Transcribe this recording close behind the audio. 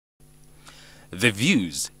The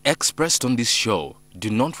views expressed on this show do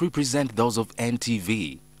not represent those of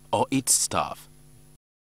NTV or its staff.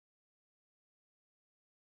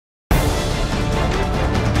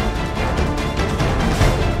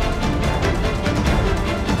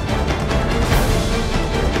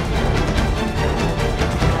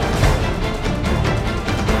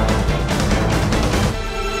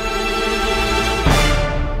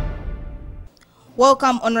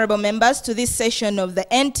 Welcome, honorable members, to this session of the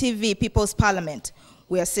NTV People's Parliament.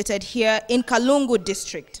 We are seated here in Kalungu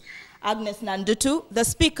district. Agnes Nandutu, the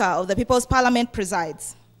Speaker of the People's Parliament,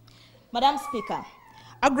 presides. Madam Speaker,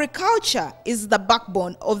 agriculture is the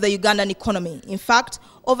backbone of the Ugandan economy. In fact,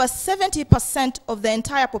 over 70% of the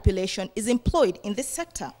entire population is employed in this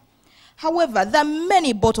sector. However, there are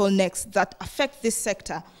many bottlenecks that affect this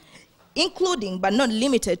sector, including but not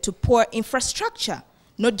limited to poor infrastructure,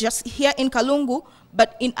 not just here in Kalungu,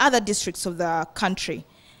 but in other districts of the country.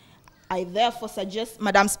 I therefore suggest,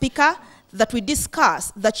 Madam Speaker, that we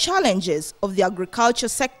discuss the challenges of the agriculture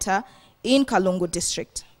sector in Kalungu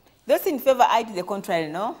district. Those in favor, aye. To the contrary,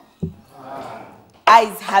 no?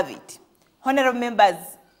 Ayes have it. Honorable members,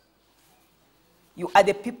 you are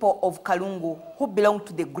the people of Kalungu who belong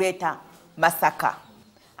to the greater Masaka.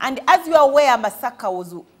 And as you are aware, Masaka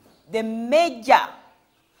was the major,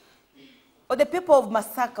 or the people of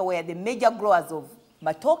Masaka were the major growers of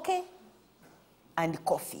matoke and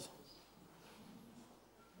coffee.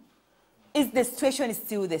 Is the situation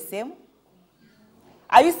still the same?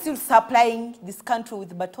 Are you still supplying this country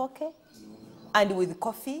with matoke and with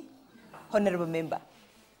coffee? Honorable member,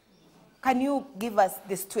 can you give us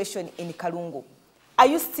the situation in Kalungu? Are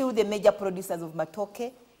you still the major producers of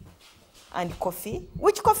matoke and coffee?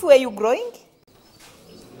 Which coffee were you growing?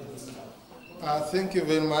 Thank you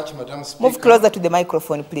very much, Madam Speaker. Move closer to the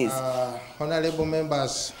microphone, please. Honorable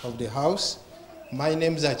members of the House, my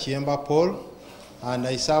name is Achiemba Paul, and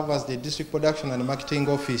I serve as the District Production and Marketing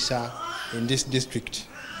Officer in this district.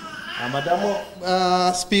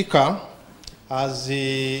 Madam Speaker, as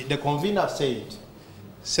the convener said,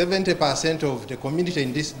 70% of the community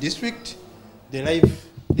in this district, their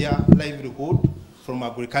livelihood from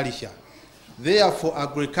agriculture. Therefore,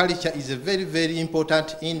 agriculture is a very, very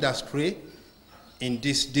important industry in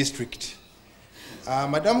this district.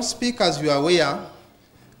 Madam Speaker, as you are aware,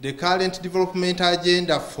 the current development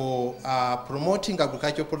agenda for promoting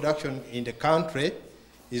agricultural production in the country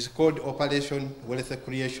is called Operation Wealth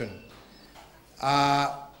Creation.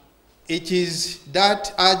 It is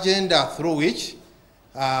that agenda through which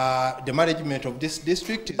the management of this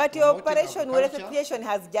district. But your Operation Wealth Creation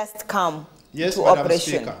has just come. Yes, to Madam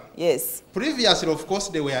operation. Speaker. Yes. Previously, of course,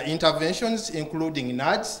 there were interventions, including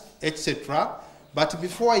NADS, etc. But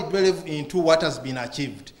before I delve into what has been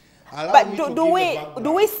achieved, but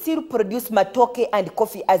do we still produce matoke and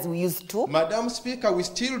coffee as we used to? Madam Speaker, we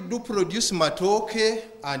still do produce matoke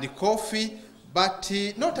and coffee, but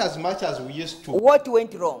not as much as we used to. What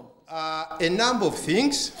went wrong? A number of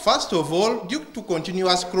things. First of all, due to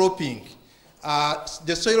continuous cropping,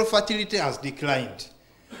 the soil fertility has declined.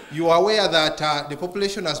 You are aware that the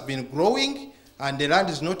population has been growing and the land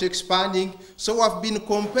is not expanding, so we have been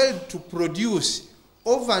compelled to produce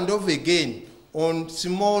over and over again on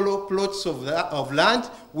smaller plots of land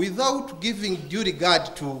without giving due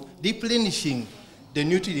regard to replenishing the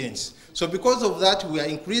nutrients. So because of that, we are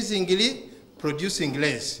increasingly producing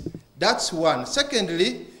less. That's one.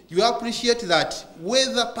 Secondly, you appreciate that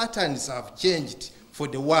weather patterns have changed for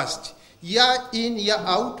the worst. Year in, year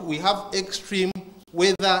out, we have extreme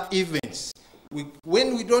weather events.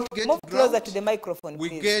 When we don't get Move drought, closer to the microphone, we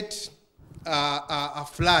please. get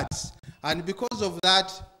floods. And because of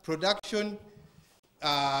that, production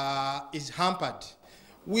is hampered.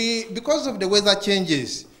 Because of the weather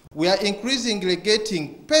changes, we are increasingly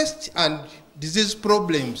getting pest and disease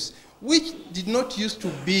problems, which did not used to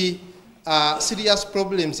be serious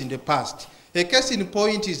problems in the past. A case in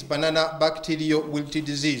point is banana bacterial wilt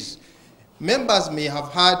disease. Members may have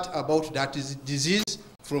heard about that disease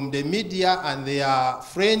from the media and their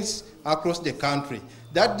friends across the country.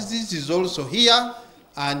 That disease is also here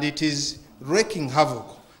and it is wreaking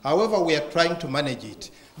havoc. However, we are trying to manage it.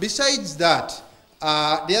 Besides that,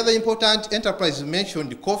 the other important enterprise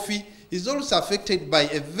mentioned, coffee, is also affected by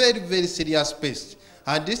a very, very serious pest.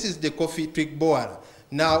 And this is the coffee twig borer.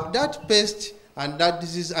 Now, that pest and that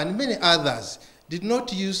disease and many others did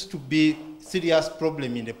not used to be serious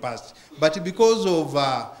problem in the past. But because of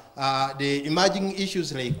the emerging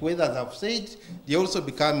issues like weather, as I've said, they're also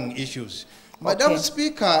becoming issues. Okay. Madam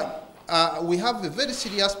Speaker, we have a very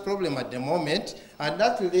serious problem at the moment, and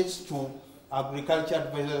that relates to agriculture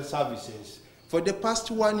advisory services. For the past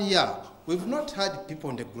 1 year, we've not had people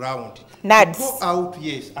on the ground Nads. to go out,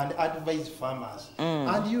 yes, and advise farmers.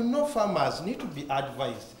 And you know farmers need to be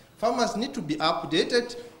advised. Farmers need to be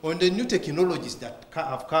updated on the new technologies that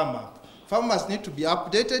have come up. Farmers need to be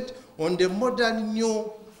updated on the modern new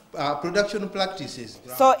production practices.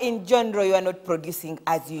 So in general, you are not producing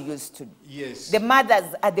as you used to. Yes. The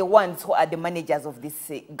mothers are the ones who are the managers of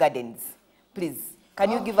these gardens. Please, can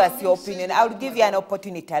you give us your opinion? I will give you an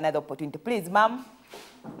opportunity, another opportunity. Please, ma'am.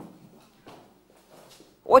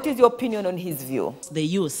 What is your opinion on his view? The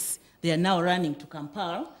youth, they are now running to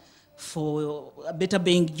Kampala for better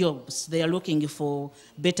paying jobs. They are looking for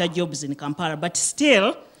better jobs in Kampala. But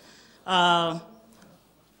still, the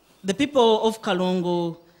people of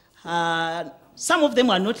Kalungu, some of them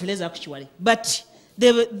are not lazy actually, but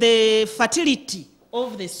the fertility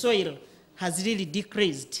of the soil has really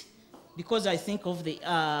decreased because I think of the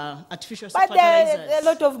artificial fertilizers. But there are a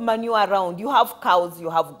lot of manure around. You have cows, you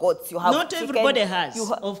have goats, you have Not chicken, everybody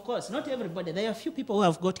has, of course, not everybody. There are a few people who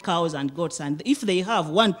have got cows and goats, and if they have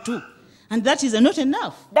 1, 2, and that is not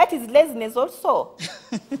enough. That is laziness also.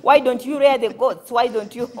 Why don't you rear the goats? Why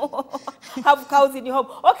don't you have cows in your home?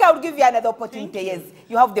 Okay, I'll give you another opportunity. Yes,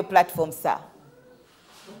 you have the platform, sir.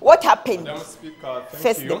 What happened? Madam Speaker, thank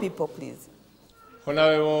Face you. the people, please.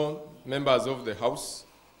 Honorable members of the House,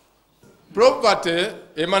 poverty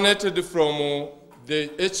emanated from the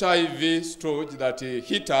HIV scourge that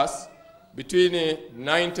hit us between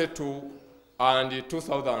 1992 and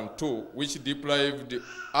 2002, which deprived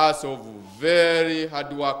us of very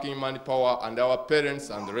hard-working manpower and our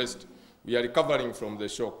parents and the rest. We are recovering from the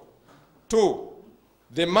shock. 2,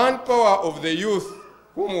 the manpower of the youth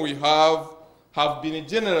whom we have been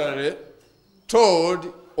generally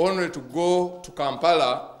told only to go to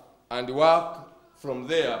Kampala and work from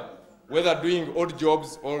there, whether doing odd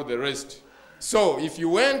jobs or the rest. So if you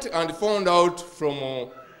went and found out from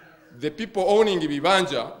the people owning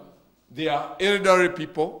Bibanja, they are elderly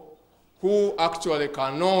people who actually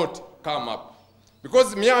cannot come up.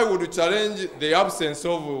 Because me, I would challenge the absence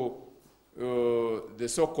of the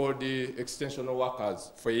so-called extension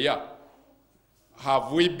workers for a year.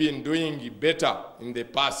 Have we been doing better in the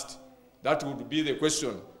past? That would be the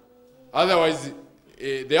question. Otherwise,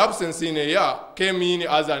 the absence in a year came in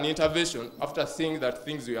as an intervention after seeing that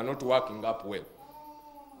things were not working up well.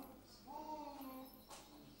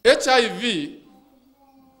 HIV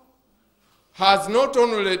has not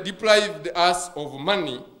only deprived us of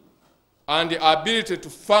money and the ability to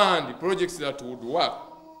fund projects that would work,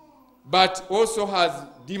 but also has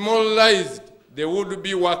demoralized the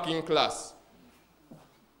would-be working class.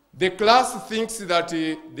 The class thinks that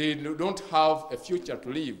they don't have a future to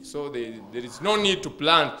live, so there is no need to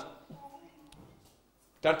plant.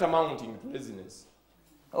 That amounting to laziness.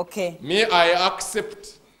 Okay. May I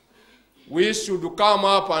accept we should come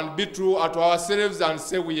up and be true at ourselves and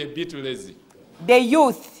say we are a bit lazy. The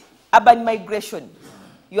youth, urban migration,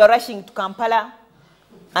 you are rushing to Kampala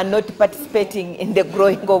and not participating in the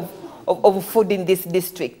growing of food in this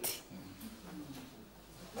district.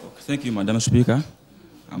 Thank you, Madam Speaker.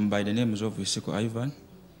 By the name of Isiko Ivan.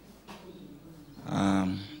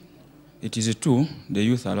 It is true the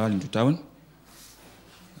youth are running to town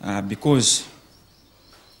because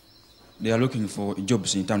they are looking for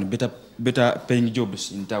jobs in town, better paying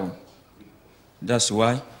jobs in town. That's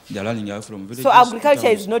why they are running away from villages. So agriculture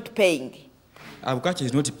is not paying? Agriculture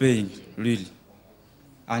is not paying, really.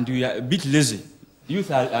 And we are a bit lazy. Youth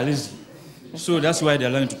are lazy. So that's why they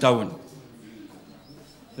are running to town.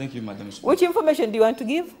 Thank you, Madam Speaker. Which information do you want to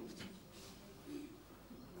give?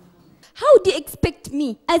 How do you expect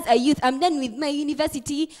me as a youth? I'm done with my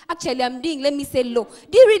university. Actually, I'm doing, let me say, law.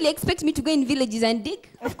 Do you really expect me to go in villages and dig?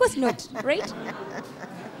 Of course not, right?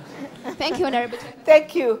 Thank you, Honorable Chairman.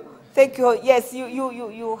 Thank you. Thank you. Yes,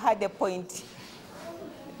 you had a point.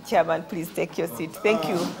 Chairman, please take your seat. Thank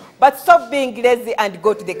you. But stop being lazy and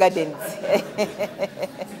go to the gardens.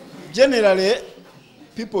 Generally,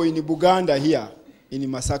 people in Buganda here, in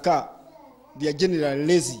Masaka, they are generally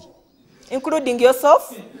lazy. Including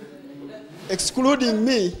yourself? Excluding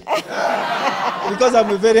me, because I'm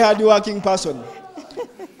a very hard-working person.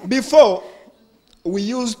 Before, we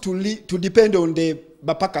used to depend on the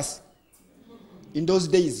Bapakas. In those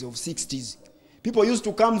days of 60s, people used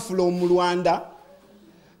to come from Rwanda,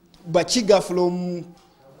 Bachiga from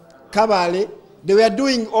Kabale. They were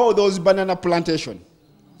doing all those banana plantation.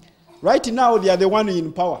 Right now, they are the one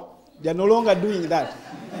in power. They are no longer doing that.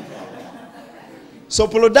 So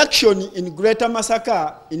production in Greater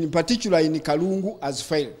Masaka, in particular in Kalungu, has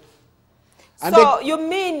failed. And so you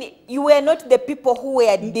mean you were not the people who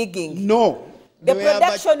were digging? No. The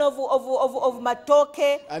production of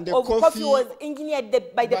matoke, and of coffee was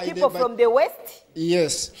engineered by the people from the West?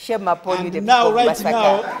 Yes. Shame upon you, the now, people of right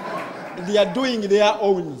Masaka. now, they are doing their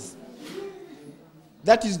own.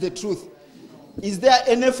 That is the truth. Is there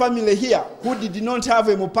any family here who did not have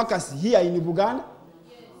a Mopakas here in Buganda?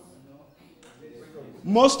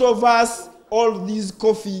 Most of us, all these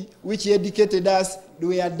coffee which educated us, they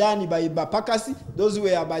were done by Bapakasi, those were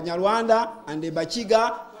Banyarwanda and the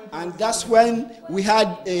Bachiga, and that's when we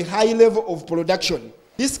had a high level of production.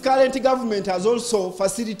 This current government has also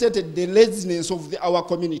facilitated the laziness of our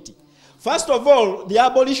community. First of all, the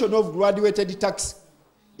abolition of graduated tax.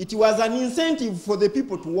 It was an incentive for the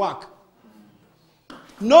people to work.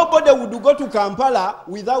 Nobody would go to Kampala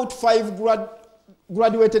without 5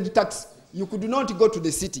 graduated tax. You could not go to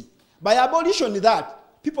the city. By abolition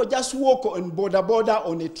that, people just walk on border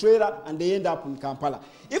on a trailer and they end up in Kampala.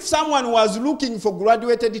 If someone was looking for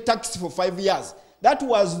graduated tax for 5 years, that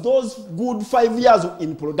was those good 5 years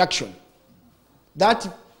in production. That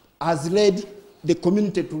has led the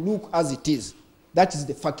community to look as it is. That is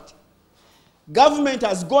the fact. Government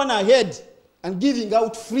has gone ahead and giving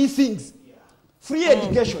out free things. Free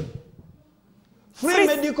education. Free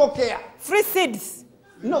medical care. Free seeds.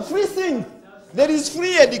 No, free things. There is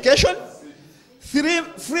free education,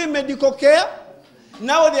 free medical care.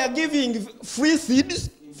 Now they are giving free seeds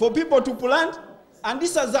for people to plant, and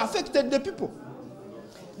this has affected the people.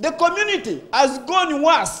 The community has gone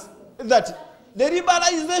worse. That the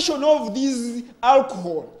liberalization of this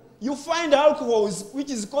alcohol, you find alcohol which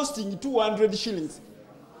is costing 200 shillings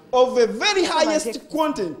of a very highest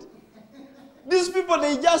content. These people,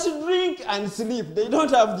 they just drink and sleep. They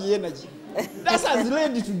don't have the energy. That has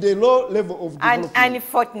led to the low level of development. And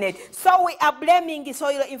unfortunate. So we are blaming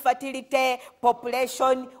soil infertility,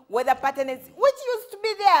 population, weather patterns, which used to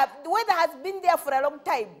be there. The weather has been there for a long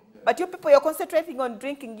time. But you people, you're concentrating on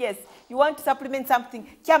drinking, yes. You want to supplement something.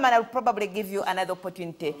 Chairman, I'll probably give you another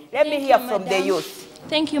opportunity. Let me hear from the youth.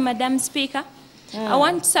 Thank you, Madam Speaker. I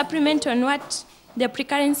want to supplement on what the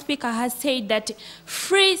precurrent speaker has said, that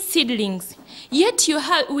free seedlings. Yet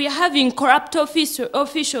we are having corrupt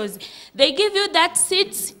officials. They give you that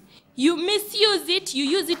seeds, you misuse it, you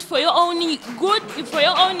use it for your own good, for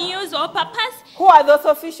your own use or purpose. Who are those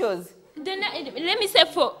officials? Let me say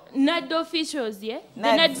for NAD officials, yeah? The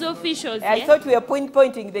NAD's officials, I thought we were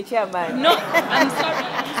pointing the chairman. No, I'm sorry.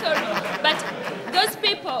 But those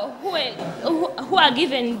people who are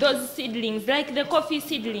given those seedlings, like the coffee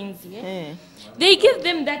seedlings, yeah? They give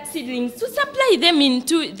them that seedlings to supply them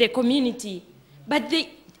into the community. But they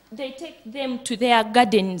take them to their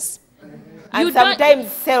gardens. And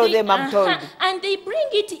sometimes sell them, I'm told. And they bring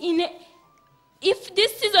it in, if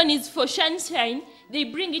this season is for sunshine, they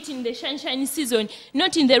bring it in the sunshine season,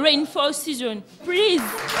 not in the rainfall season. Please.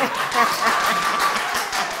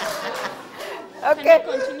 Okay.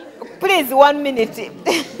 Please, 1 minute.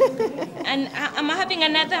 And I'm having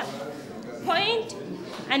another point,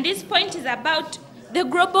 and this point is about the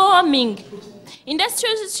global warming.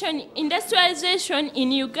 Industrialization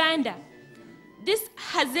in Uganda. This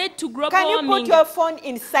has led to global warming. Can you put your phone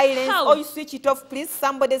in silence or you switch it off, please?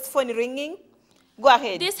 Somebody's phone ringing. Go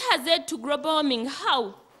ahead. This has led to global warming.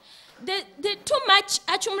 How? The too much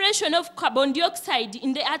accumulation of carbon dioxide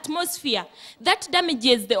in the atmosphere that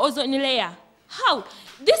damages the ozone layer. How?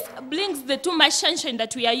 This brings the too much sunshine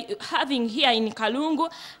that we are having here in Kalungu,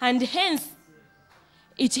 and hence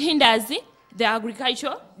it hinders the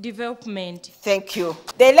agricultural development. Thank you.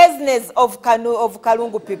 The laziness of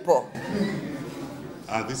Kalungu people.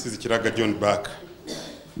 This is Chiraga John back.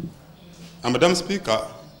 Madam Speaker,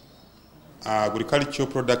 agricultural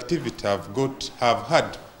productivity have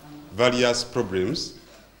had various problems,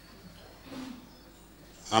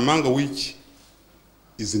 among which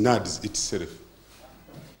is NADS itself.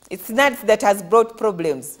 It's NADS that has brought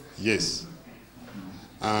problems. Yes.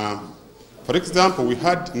 For example, we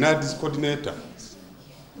had NADS coordinators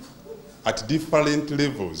at different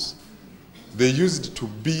levels. They used to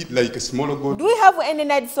be like a smaller goat. Do we have any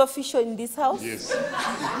NADS official in this house? Yes.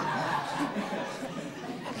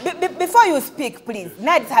 Before you speak, please,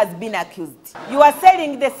 NADS has been accused. You are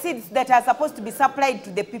selling the seeds that are supposed to be supplied to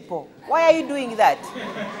the people. Why are you doing that?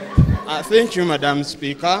 Thank you, Madam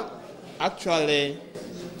Speaker. Actually,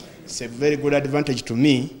 it's a very good advantage to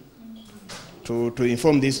me to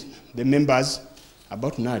inform the members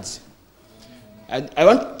about NADS. I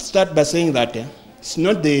want to start by saying that it's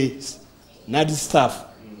not the NADS staff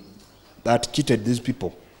that cheated these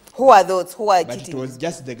people. Who are those who are cheating? But it was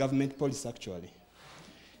just the government policy, actually.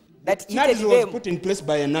 That cheated NADS was them. put in place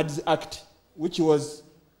by a NADS Act, which was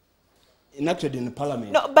enacted in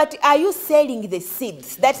Parliament. No, but are you selling the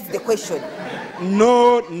seeds? That is the question.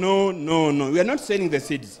 No. We are not selling the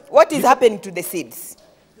seeds. What is happening to the seeds?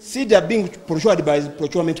 Seeds are being procured by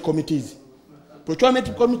procurement committees.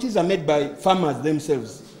 Procurement committees are made by farmers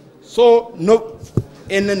themselves. So no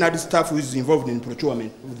any other staff who is involved in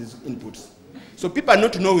procurement of these inputs. So people are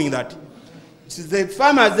not knowing that it's the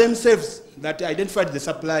farmers themselves that identified the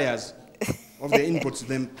suppliers of the inputs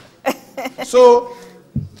them. So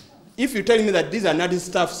if you tell me that these are not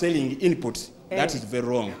staff selling inputs, that is very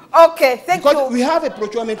wrong. Okay, thank you. Because we have a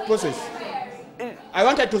procurement process. I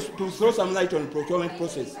wanted to throw some light on procurement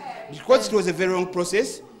process. Because it was a very long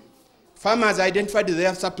process, farmers identified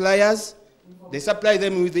their suppliers, they supply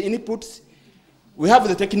them with the inputs. We have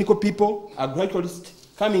the technical people, agriculturists,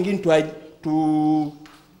 coming in to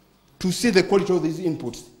see the quality of these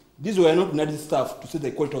inputs. These were not NADI staff to see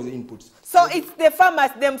the quality of the inputs. So it's the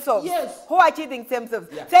farmers themselves who are achieving themselves.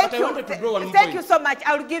 Yeah. Thank But you. I wanted to draw one Thank point. you so much.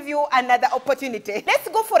 I'll give you another opportunity. Let's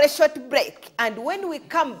go for a short break. And when we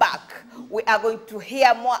come back, we are going to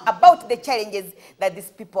hear more about the challenges that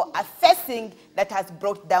these people are facing that has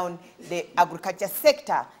brought down the agriculture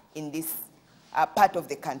sector in this part of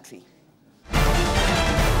the country.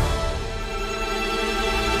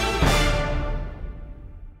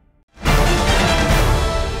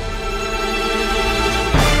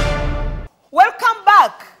 Welcome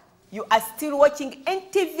back. You are still watching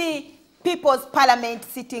NTV People's Parliament,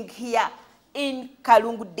 sitting here in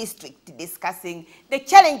Kalungu district discussing the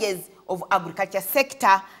challenges of agriculture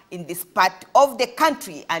sector in this part of the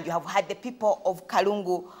country. And you have heard the people of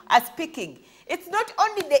Kalungu are speaking. It's not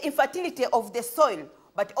only the infertility of the soil,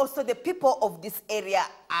 but also the people of this area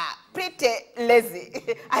are pretty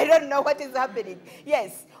lazy. I don't know what is happening.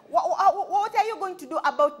 Yes. What are you going to do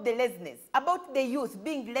about the laziness, about the youth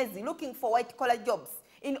being lazy, looking for white-collar jobs?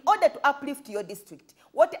 In order to uplift your district,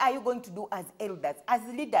 what are you going to do as elders, as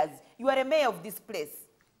leaders? You are a mayor of this place,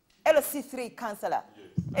 LC3 councillor,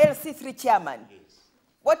 yes. LC3 chairman. Yes.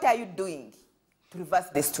 What are you doing to reverse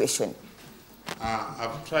the situation?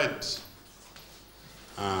 I've tried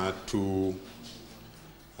to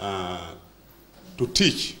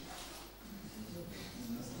teach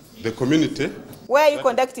the community. Where are you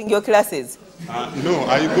conducting your classes? No,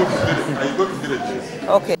 I go to villages.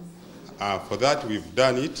 Okay. For that, we've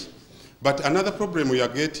done it. But another problem we are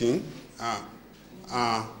getting,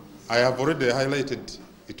 I have already highlighted,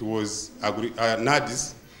 it was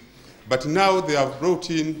NADIs. But now they have brought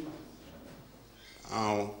in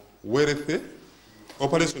Wealthy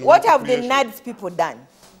operation. What have the NADS people done?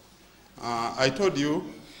 I told you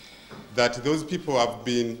that those people have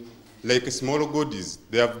been like small goodies.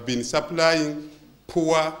 They have been supplying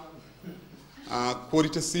poor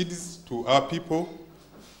quality seeds to our people,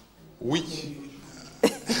 which...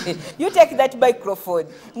 You take that microphone.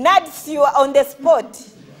 NADS, you are on the spot.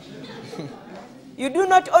 You do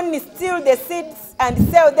not only steal the seeds and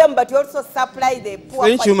sell them, but you also supply the poor.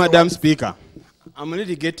 Thank you, Madam Speaker. I'm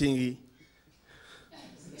really getting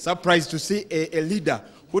surprised to see a leader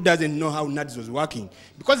who doesn't know how NADS was working.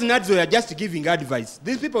 Because NADS were just giving advice.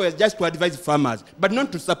 These people were just to advise farmers, but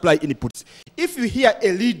not to supply inputs. If you hear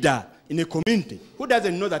a leader in a community who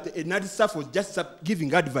doesn't know that a NADS staff was just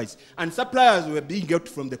giving advice and suppliers were being helped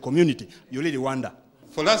from the community, you really wonder.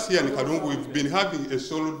 For last year in Kalungu, we've been having a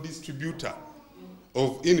solo distributor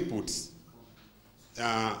of inputs.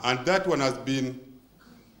 And that one has been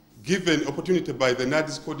given opportunity by the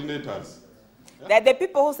NADS coordinators. They're the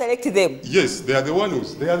people who select them. Yes, they are the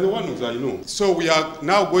ones I know. So we are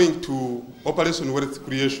now going to Operation Wealth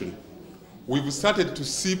Creation. We've started to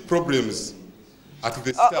see problems at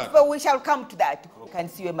the start. But we shall come to that. You can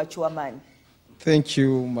see a mature man. Thank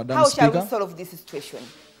you, Madam How Speaker. shall we solve this situation?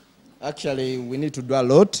 Actually, we need to do a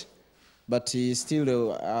lot, but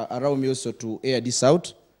still allow me also to air this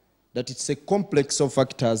out, that it's a complex of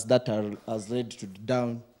factors that has led to the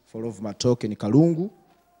downfall of Matoke in Kalungu,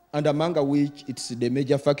 and among which it's the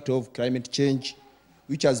major factor of climate change,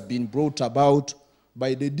 which has been brought about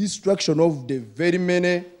by the destruction of the very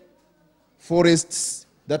many forests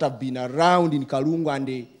that have been around in Kalungu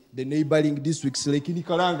and the neighboring districts like in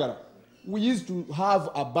Kalangara. We used to have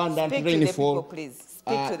abundant rainfall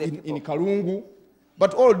in Kalungu,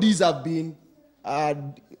 but all these have been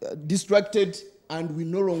distracted and we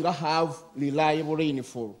no longer have reliable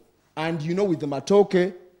rainfall. And you know, with the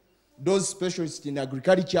Matoke, those specialists in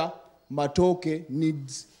agriculture, Matoke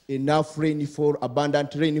needs enough rainfall,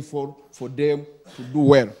 abundant rainfall for them to do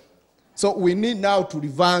well. So we need now to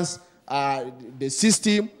reverse the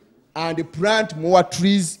system and plant more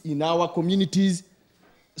trees in our communities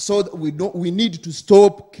so that we need to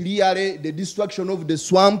stop clearly the destruction of the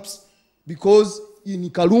swamps, because in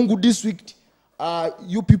Kalungu district,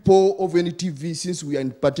 you people of NTV, since we are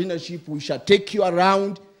in partnership, we shall take you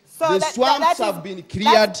around. So the swamps have been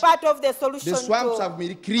cleared. That's part of the solution. The swamps have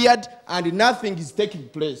been cleared and nothing is taking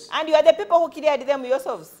place. And you are the people who cleared them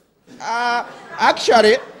yourselves?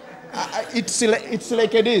 Actually, it's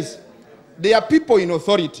like it is. There are people in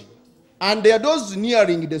authority. And there are those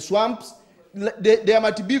nearing the swamps. There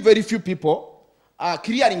might be very few people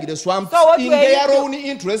clearing the swamps in their own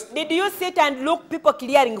interest. Did you sit and look people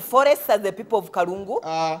clearing forests as the people of Kalungu?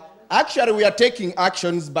 Actually, we are taking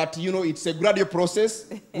actions, but you know, it's a gradual process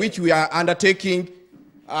which we are undertaking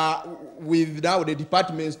with now the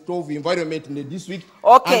Department of Environment in the district.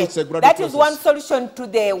 Okay, and it's a gradual that process. is one solution to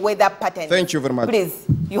the weather pattern. Thank you very much. Please,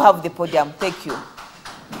 you have the podium. Thank you.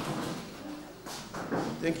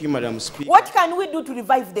 Thank you, Madam Speaker. What can we do to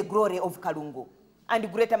revive the glory of Kalungu and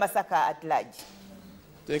Greater Masaka at large?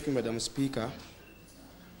 Thank you, Madam Speaker.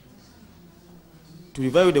 To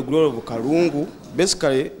revive the glory of Kalungu,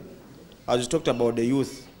 basically, as you talked about the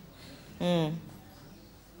youth,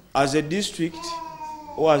 as a district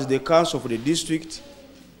or as the council of the district,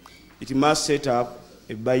 it must set up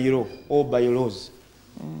a bylaw or bylaws.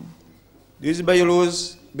 These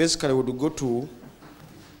bylaws basically would go to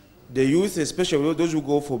the youth, especially those who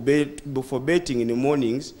go for betting in the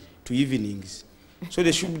mornings to evenings. So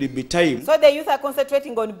there should be time. So the youth are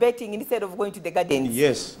concentrating on betting instead of going to the gardens?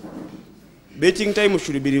 Yes. Betting time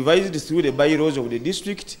should be revised through the bylaws of the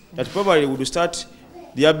district that probably would start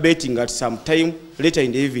their betting at some time later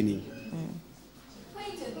in the evening.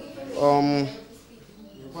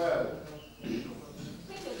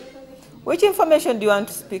 Which information do you want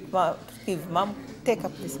to speak, ma'am? Take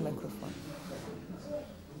up this microphone.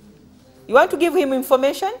 You want to give him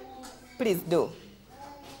information? Please do.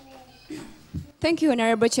 Thank you,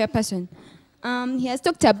 Honorable Chairperson. He has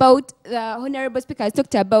talked about, the Honorable Speaker has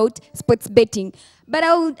talked about sports betting. But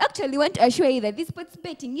I would actually want to assure you that this sports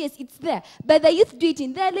betting, yes, it's there. But the youth do it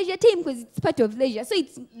in their leisure time because it's part of leisure. So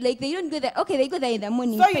it's like they don't go there. Okay, they go there in the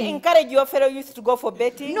morning. So you encourage your fellow youth to go for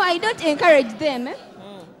betting? No, I don't encourage them.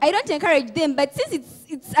 I don't encourage them. But since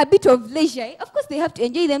it's a bit of leisure, of course they have to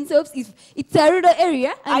enjoy themselves if it's a rural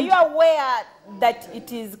area. Are you aware that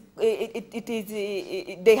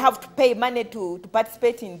they have to pay money to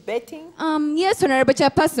participate in betting? Yes, Honorable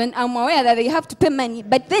Chairperson, I'm aware that they have to pay money.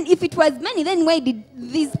 But then if it was money, then why did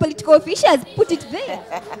these political officials put it there?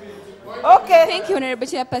 Okay. Thank you, Honorable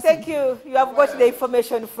Chairperson. Thank you. You have got the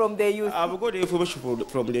information from the youth. I've got the information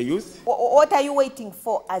from the youth. What are you waiting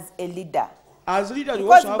for as a leader? As leaders, we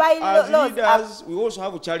Because also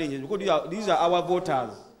have challenges because these are our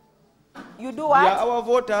voters. You do what? They are our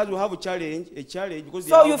voters. We have a challenge because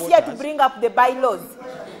they so are you our fear voters. to bring up the bylaws?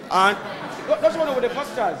 And that's one of the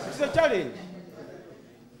factors. It's a challenge.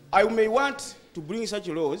 I may want to bring such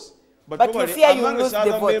laws, but you fear you lose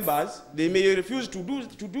other the votes. members, they may refuse to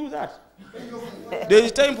do that. There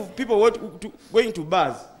is time for people going to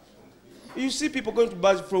bars. You see people going to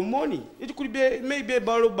bars from morning. It could be maybe a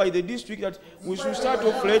bylaw by the district that we should start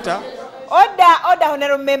off later. Order,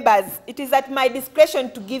 honorable members. It is at my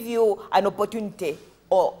discretion to give you an opportunity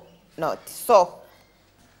or not. So,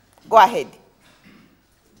 go ahead.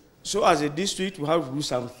 So as a district, we have to do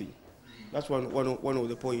something. That's one of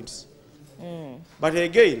the points. But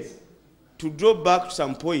again, to draw back to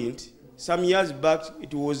some point, some years back,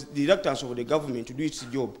 it was the reluctance of the government to do its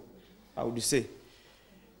job, I would say.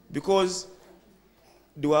 Because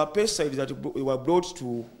there were pesticides that were brought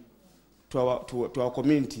to our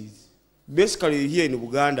communities. Basically here in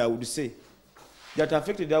Uganda, I would say, that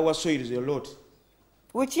affected our soils a lot.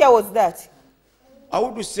 Which year was that? I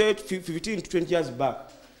would say 15 to 20 years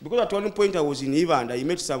back. Because at one point I was in Eva and I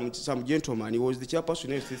met some gentleman. He was the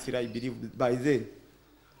chairperson of C3, I believe, by then.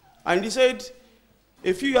 And he said,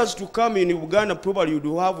 a few years to come in Uganda, probably you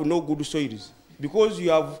will have no good soils. Because you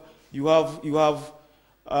have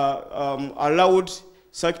allowed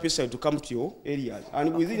such pesticide to come to your areas.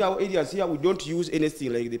 And within our areas here, we don't use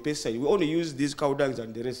anything like the pesticide. We only use these cow dungs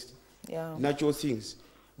and the rest, natural things.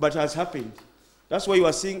 But it has happened. That's why you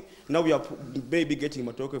are seeing now we are maybe getting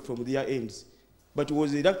matoke from their ends. But it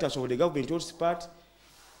was the reluctance of the government towards part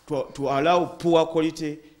to allow poor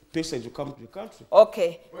quality pesticides to come to the country.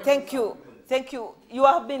 Okay, thank you. Thank you. You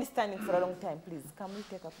have been standing for a long time. Please, can we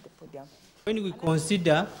take up the podium? When we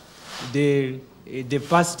consider the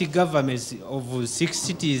past governments of 6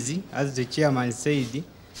 cities, as the chairman said,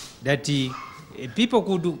 that the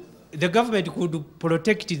government could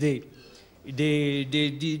protect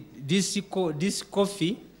this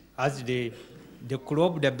coffee as the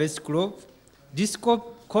crop, the best crop. This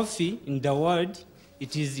coffee in the world,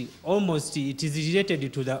 it is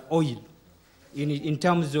related to the oil. in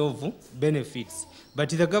terms of benefits. But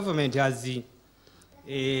the government has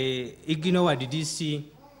ignored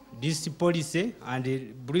this policy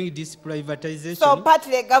and bring this privatization. So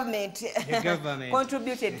partly the government, government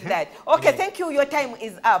contributed to that. Okay, thank you. Your time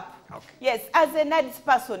is up. Okay. Yes, as a NADS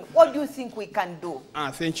person, what do you think we can do?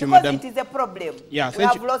 Thank you, because Madam. It is a problem. Yeah, we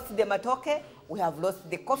have lost the matoke, we have lost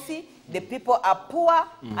the coffee, the people are poor,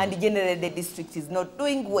 and generally the district is not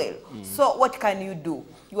doing well. So what can you do?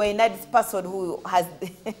 You are a NADS person who has...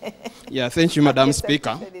 Yeah, thank you, Madam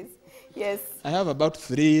Speaker. Yes. I have about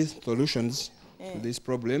 3 solutions to this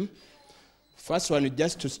problem. First one is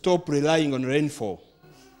just to stop relying on rainfall.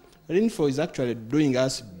 Rainfall is actually doing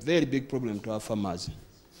us very big problem to our farmers.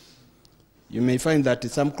 You may find that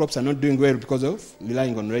some crops are not doing well because of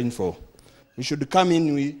relying on rainfall. We should come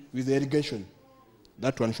in with irrigation.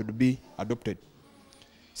 That one should be adopted.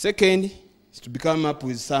 Second is to come up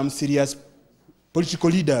with some serious political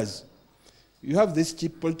leaders. You have this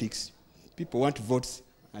cheap politics. People want votes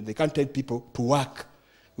and they can't tell people to work.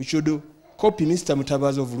 We should copy Mr.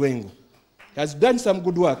 Mutabazi of Ruwengo. He has done some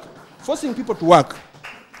good work, forcing people to work.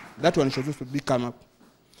 That one should also come up.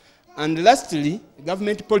 And lastly,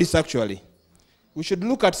 government policy actually. We should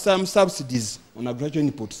look at some subsidies on agricultural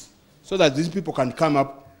inputs so that these people can come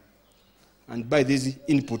up and buy these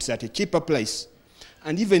inputs at a cheaper price.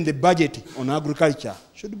 And even the budget on agriculture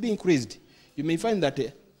should be increased. You may find that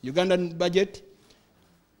Ugandan budget,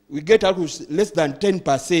 we get out less than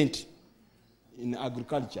 10% in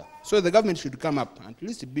agriculture. So the government should come up and at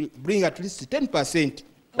least bring at least 10%.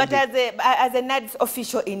 But as a NADS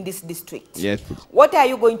official in this district, yes, what are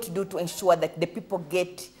you going to do to ensure that the people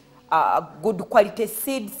get good quality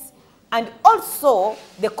seeds and also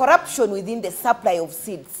the corruption within the supply of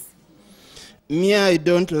seeds? Me, I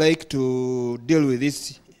don't like to deal with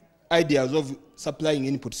these ideas of supplying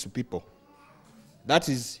inputs to people. That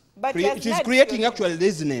is, it is creating actual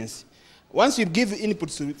laziness. Once you give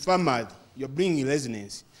inputs to farmers, you're bringing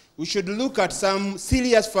laziness. We should look at some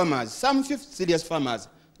serious farmers, some serious farmers.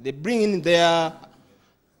 They bring in their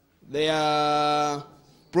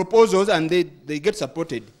proposals and they get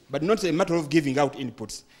supported, but not a matter of giving out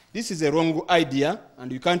inputs. This is a wrong idea,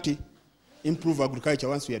 and we can't improve agriculture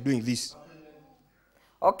once we are doing this.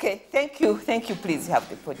 Okay, thank you. Thank you. Please have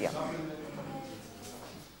the podium.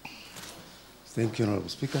 Thank you, Honorable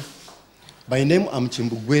Speaker. By name, I'm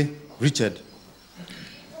Chimbugwe Richard.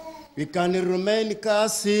 We can remain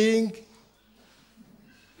cursing,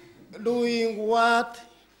 doing what?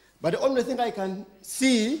 But the only thing I can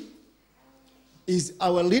see is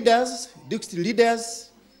our leaders, district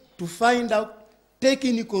leaders, to find out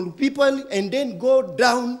technical people and then go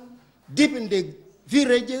down deep in the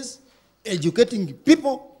villages, educating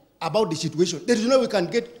people about the situation. There is no way we can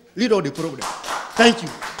get rid of the problem. Thank you.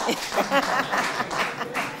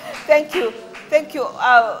 Thank you. Thank you.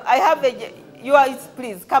 I have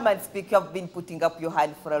please come and speak. You have been putting up your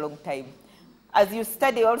hand for a long time. As you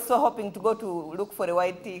study, also hoping to go to look for a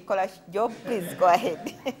white-collar job, please go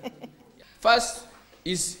ahead. First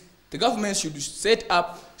is the government should set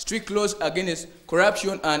up strict laws against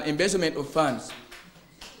corruption and embezzlement of funds.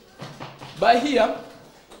 By here,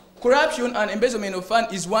 corruption and embezzlement of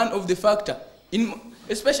funds is one of the factors.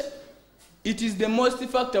 Especially, it is the most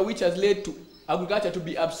factor which has led to agriculture to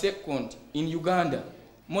be absecond in Uganda,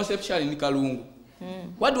 most especially in Kalungu.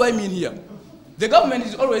 What do I mean here? The government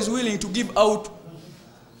is always willing to give out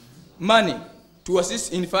money to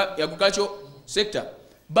assist in the agricultural sector.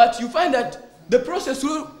 But you find that the process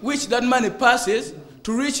through which that money passes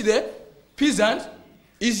to reach the peasant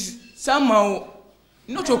is somehow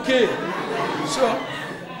not okay. So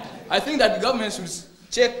I think that the government should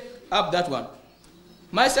check up that one.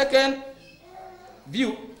 My second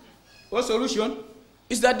view or solution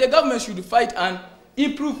is that the government should fight and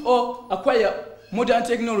improve or acquire modern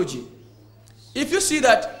technology. If you see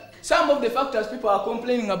that some of the factors people are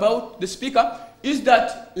complaining about, the speaker, is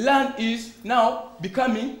that land is now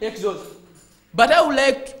becoming exhaust. But I would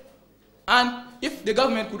like to, and if the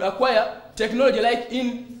government could acquire technology like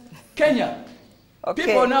in Kenya,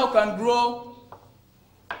 people now can grow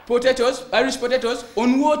potatoes, Irish potatoes,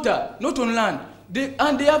 on water, not on land.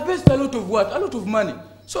 And they harvest a lot of what? A lot of money.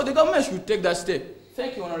 So the government should take that step.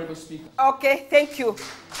 Thank you, Honorable Speaker. Okay, thank you.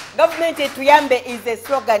 Government Tuyambe is a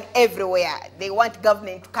slogan everywhere. They want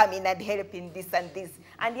government to come in and help in this and this.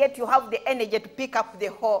 And yet you have the energy to pick up the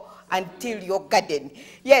hoe and till your garden.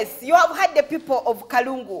 Yes, you have had the people of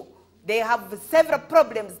Kalungu. They have several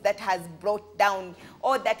problems that has brought down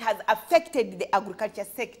or that has affected the agriculture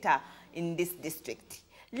sector in this district.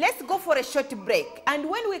 Let's go for a short break. And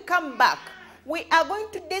when we come back, we are going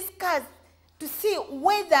to discuss to see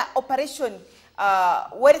whether Operation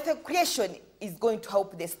Wealth Creation is going to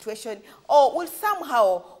help the situation or will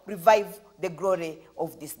somehow revive the glory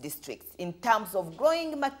of this district in terms of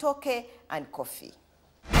growing matoke and coffee.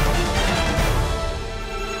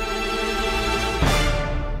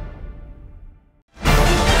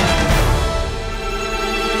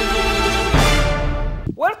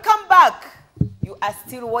 Welcome back. You are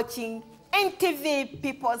still watching NTV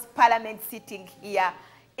People's Parliament sitting here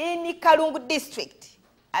in Kalungu district.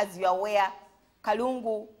 As you are aware,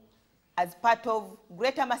 Kalungu, as part of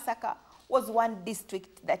Greater Masaka, was one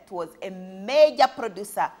district that was a major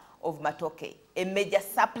producer of matoke, a major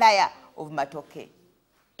supplier of matoke.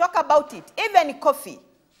 Talk about it, even coffee,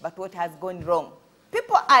 but what has gone wrong?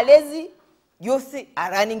 People are lazy, youth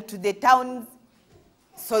are running to the towns,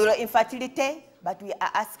 soil infertility, but we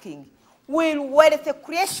are asking, will wealth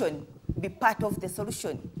creation be part of the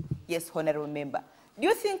solution? Yes, Honorable Member. Do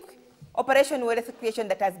you think Operation Wealth Creation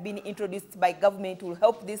that has been introduced by government will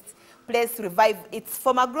help this place revive its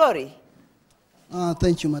former glory?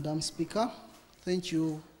 Thank you, Madam Speaker. Thank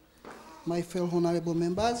you, my fellow honorable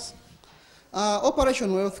members.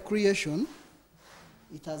 Operation Wealth Creation,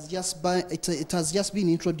 it has just been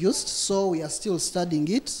introduced, so we are still studying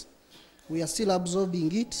it. We are still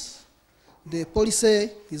absorbing it. The policy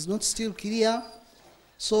is not still clear,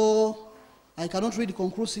 so I cannot really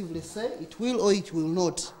conclusively say it will or it will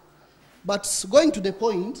not. But going to the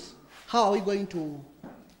point, how are we going to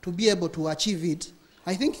be able to achieve it?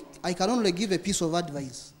 I think I can only give a piece of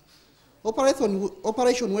advice.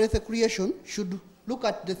 Operation Wealth Creation should look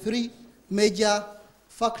at the three major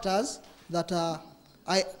factors that are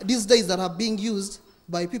these days that are being used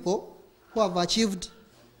by people who have achieved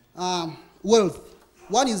wealth.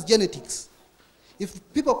 One is genetics. If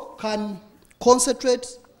people can concentrate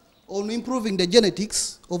on improving the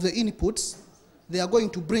genetics of the inputs, they are going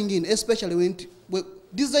to bring in, especially when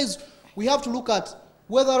these days we have to look at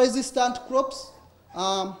weather-resistant crops,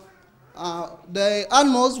 the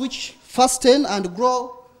animals which fasten and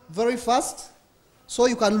grow very fast. So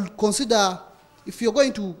you can consider, if you're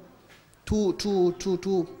going to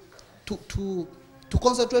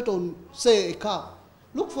concentrate on, say, a cow,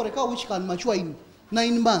 look for a cow which can mature in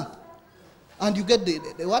 9 months, and you get the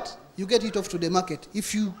what? You get it off to the market.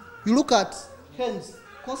 If you look at hens,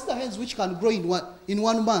 consider hens which can grow in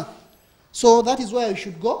 1 month. So that is where we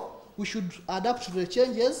should go. We should adapt to the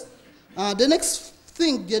changes. The next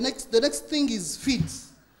thing is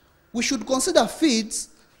feeds. We should consider feeds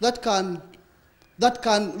that can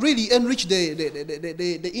really enrich the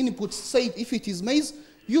inputs. Say if it is maize,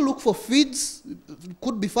 you look for feeds,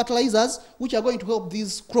 could be fertilizers, which are going to help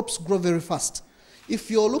these crops grow very fast.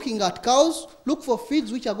 If you're looking at cows, look for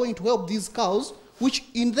feeds which are going to help these cows, which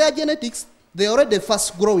in their genetics, they're already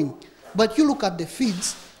fast growing. But you look at the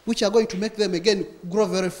feeds which are going to make them again grow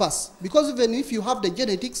very fast. Because even if you have the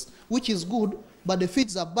genetics, which is good, but the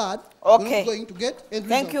feeds are bad, okay, you're not going to get end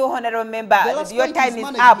Thank result. you, Honorable Member. Your time is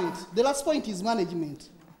management. up. The last point is management.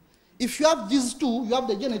 If you have these two, you have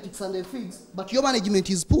the genetics and the feeds, but your management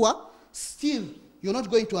is poor, still you're not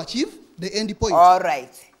going to achieve the end point. All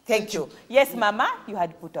right. Thank you. Yes, Mama, you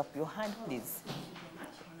had put up your hand, please.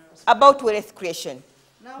 About wealth creation.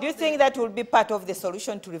 Do you think that will be part of the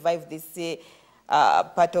solution to revive this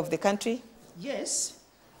part of the country? Yes.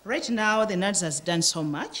 Right now, the NADS has done so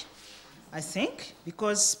much, I think,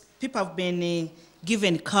 because people have been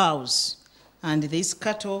given cows, and these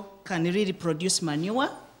cattle can really produce manure.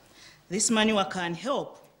 This manure can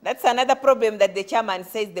help. That's another problem that the chairman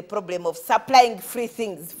says, the problem of supplying free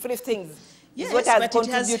things. Yes, is what has but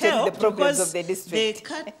contributed it has helped to the problems of the because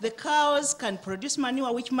district. the cows can produce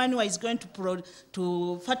manure, which manure is going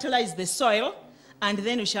to fertilize the soil, and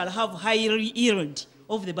then we shall have higher yield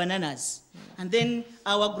of the bananas. And then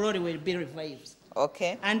our glory will be revived.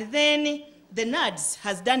 Okay. And then the NADS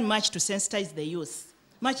has done much to sensitize the youth,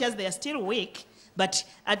 much as they are still weak, but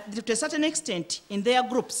to a certain extent in their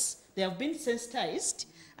groups, they have been sensitized,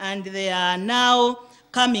 and they are now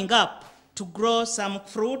coming up to grow some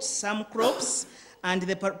fruits, some crops, and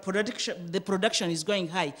the production is going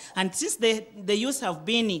high. And since the youth have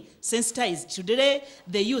been sensitized, today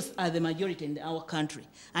the youth are the majority in our country.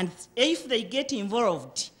 And if they get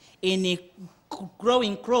involved in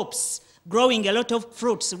growing crops, growing a lot of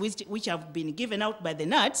fruits which have been given out by the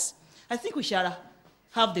nuts, I think we shall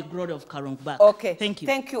have the growth of Kalungu back. Okay. Thank you.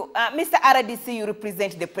 Thank you. Mr. RDC, you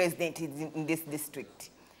represent the president in this district.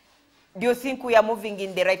 Do you think we are moving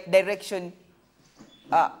in the right direction,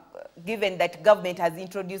 given that government has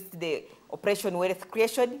introduced the Operation Wealth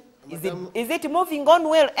Creation? Is it moving on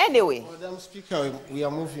well anyway? Madam Speaker, we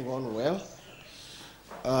are moving on well.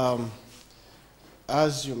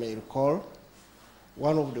 As you may recall,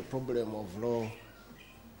 one of the problems of low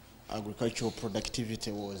agricultural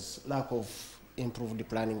productivity was lack of improved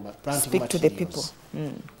planting Speak materials. to the people.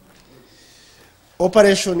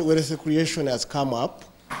 Operation Wealth Creation has come up,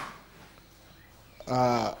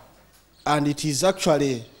 and it is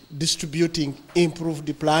actually distributing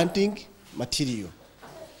improved planting material.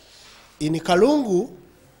 In Kalungu,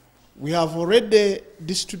 we have already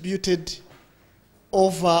distributed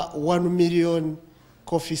over 1 million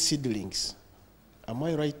coffee seedlings. Am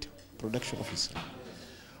I right, production officer?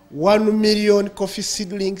 1 million coffee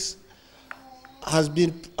seedlings has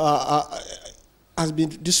been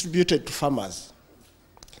distributed to farmers.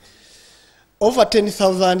 Over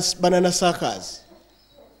 10,000 banana suckers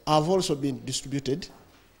have also been distributed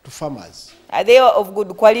to farmers. Are they of good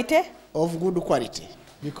quality? Of good quality,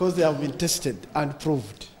 because they have been tested and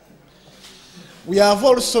proved. We have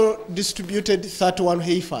also distributed 31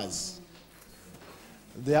 heifers.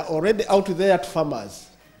 They are already out there to farmers.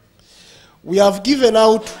 We have given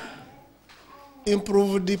out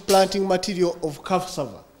improved planting material of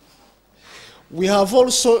cassava. We have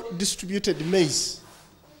also distributed maize,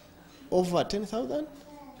 over 10,000?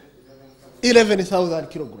 11,000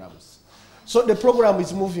 kilograms. So the program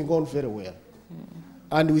is moving on very well.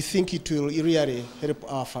 And we think it will really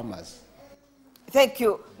help our farmers. Thank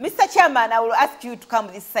you. Mr. Chairman, I will ask you to come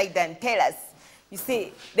this side and tell us. You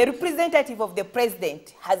see, the representative of the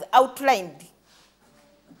president has outlined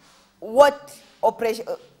what Operation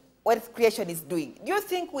Wealth Creation is doing. Do you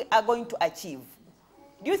think we are going to achieve?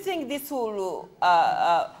 Do you think this will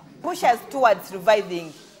push us towards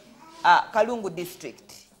reviving Kalungu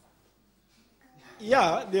district?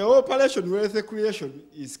 Yeah, the Operation Wealth Creation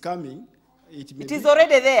is coming. It is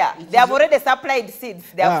already there. They have already supplied seeds.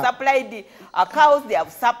 They have supplied cows. They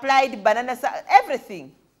have supplied bananas,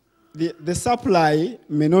 everything. The supply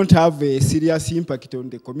may not have a serious impact on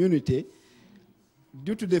the community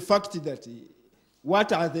due to the fact that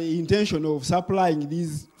what are the intention of supplying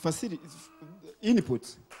these facilities,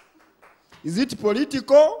 inputs? Is it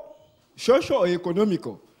political, social, or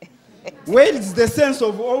economical? Where is the sense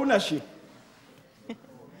of ownership?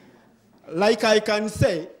 Like I can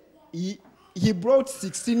say, he brought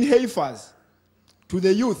 16 heifers to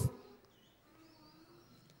the youth.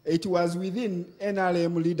 It was within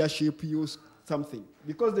NRM leadership use something,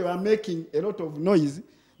 because they were making a lot of noise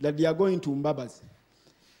that they are going to Mbabas.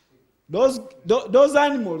 Those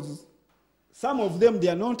animals, some of them, they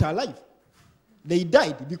are not alive. They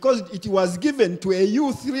died because it was given to a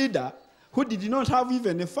youth leader who did not have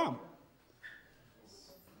even a farm.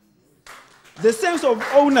 The sense of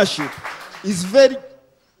ownership is very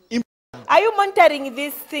important. Are you monitoring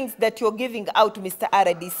these things that you're giving out, Mr.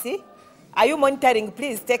 RDC? Are you monitoring?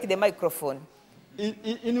 Please take the microphone.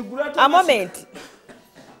 A moment.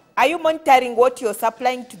 Are you monitoring what you're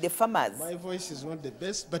supplying to the farmers? My voice is not the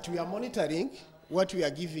best, but we are monitoring what we are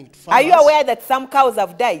giving to farmers. Are you aware that some cows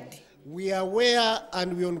have died? We are aware,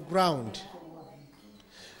 and we're on ground.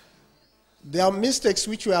 There are mistakes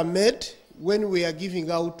which were made when we are giving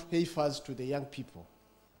out heifers to the young people.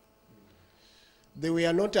 They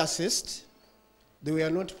were not assessed. They were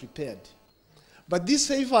not prepared. But these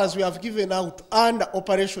heifers we have given out under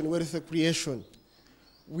Operation Wealth Creation,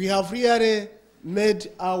 we have really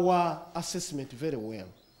made our assessment very well.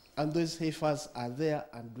 And those heifers are there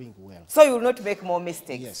and doing well. So you will not make more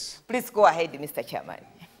mistakes? Yes. Please go ahead, Mr. Chairman.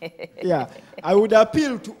 Yeah, I would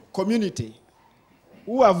appeal to community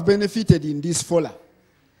who have benefited in this FOLA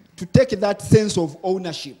to take that sense of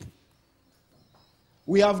ownership.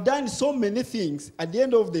 We have done so many things. At the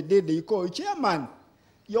end of the day, they call, Chairman,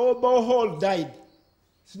 your borehole died.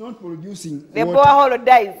 It's not producing the water. Borehole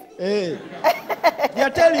died. Hey. They are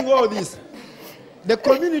telling all this. The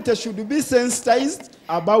community should be sensitized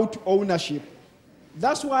about ownership.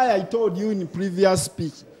 That's why I told you in previous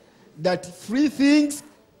speech that free things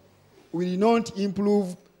will not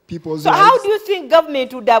improve people's lives. So how do you think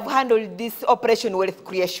government would have handled this Operation Wealth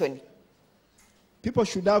Creation? People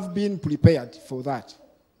should have been prepared for that.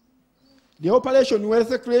 The Operation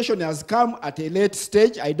Wealth Creation has come at a late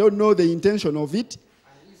stage. I don't know the intention of it.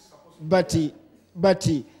 But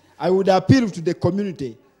I would appeal to the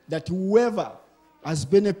community that whoever has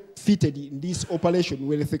benefited in this Operation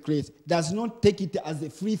Wealth Creation does not take it as a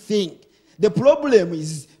free thing. The problem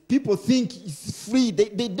is people think it's free.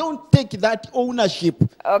 They don't take that ownership.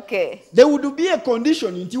 Okay. There would be a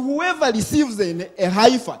condition until whoever receives a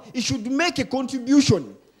heifer, it should make a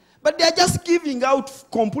contribution. But they are just giving out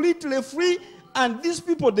completely free, and these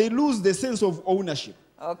people, they lose the sense of ownership.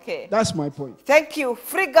 Okay. That's my point. Thank you.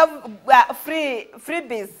 Freebies,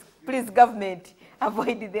 please, government,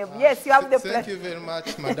 avoid them. Yes, you have the Thank you very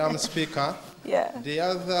much, Madam Speaker. Yeah. The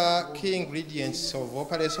other key ingredients of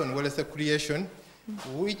Operation Wealth Creation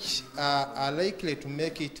which are likely to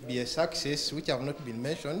make it be a success, which have not been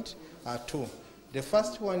mentioned, are two. The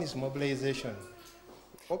first one is mobilization.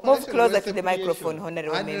 Move closer to the microphone,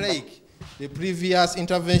 Honorable Member. Unlike the previous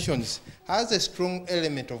interventions, has a strong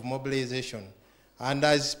element of mobilization. And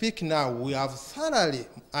as I speak now, we have thoroughly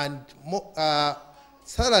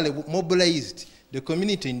mobilized the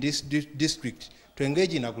community in this district to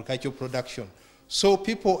engage in agricultural production. So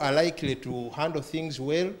people are likely to handle things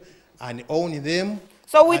well and own them.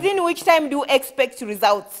 So within which time do you expect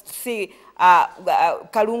results to see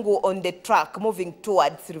Kalungu on the track moving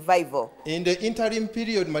towards revival? In the interim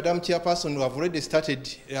period, Madam Chairperson, we have already started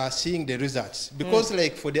seeing the results. Because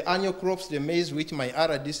like for the annual crops, the maize, which my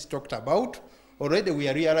RDs talked about, already we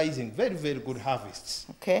are realizing very, very good harvests.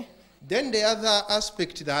 Okay. Then the other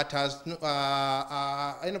aspect that has,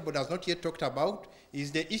 anybody has not yet talked about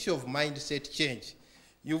is the issue of mindset change.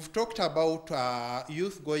 You've talked about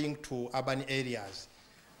youth going to urban areas.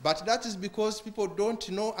 But that is because people don't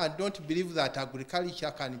know and don't believe that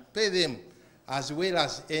agriculture can pay them as well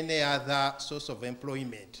as any other source of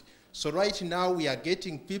employment. So right now we are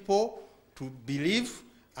getting people to believe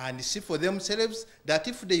and see for themselves that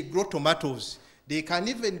if they grow tomatoes, they can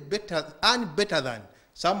even earn better than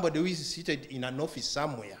somebody who is seated in an office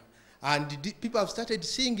somewhere. And people have started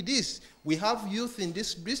seeing this. We have youth in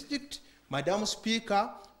this district, Madam Speaker,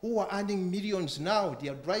 who are earning millions now. They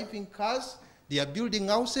are driving cars. They are building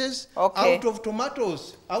houses out of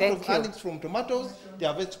tomatoes, out of earnings from tomatoes. They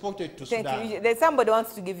have exported to Sudan. Thank you. There's somebody who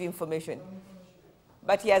wants to give you information,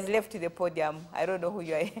 but he has left the podium. I don't know who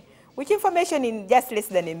you are. Which information in just less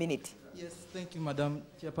than a minute? Yes, thank you, Madam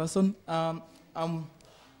Chairperson.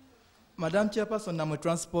 Madam Chairperson, I'm a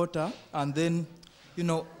transporter, and then, you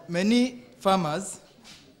know, many farmers,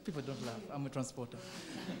 people don't laugh, I'm a transporter.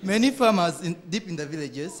 Many farmers deep in the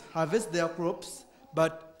villages harvest their crops,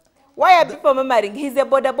 but why are people murmuring? He's a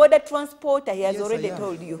border transporter. He has already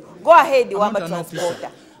told you. Go ahead, you are a transporter.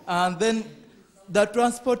 And then the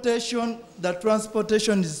transportation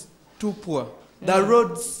is too poor. The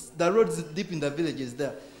roads deep in the villages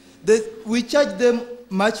there. We charge them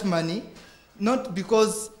much money, not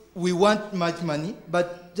because we want much money,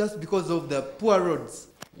 but just because of the poor roads.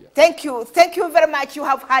 Thank you. Thank you very much. You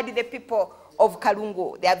have heard the people of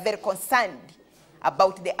Kalungu. They are very concerned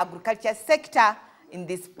about the agriculture sector in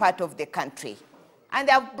this part of the country. And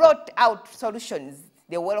they have brought out solutions.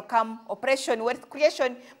 They welcome Operation Wealth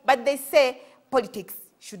Creation, but they say politics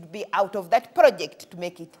should be out of that project to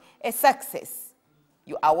make it a success.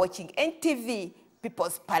 You are watching NTV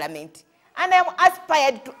People's Parliament. And I am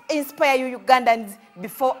aspired to inspire you Ugandans.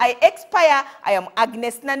 Before I expire, I am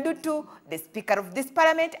Agnes Nandutu, the Speaker of this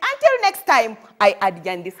Parliament. Until next time, I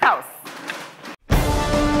adjourn this house.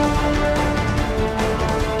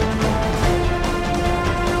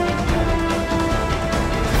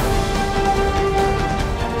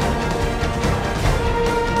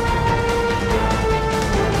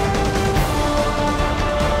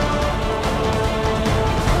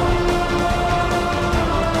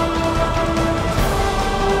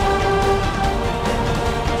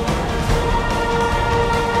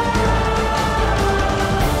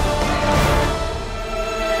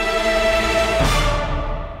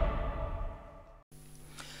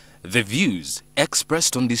 The views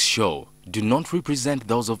expressed on this show do not represent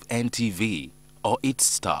those of NTV or its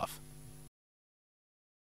staff.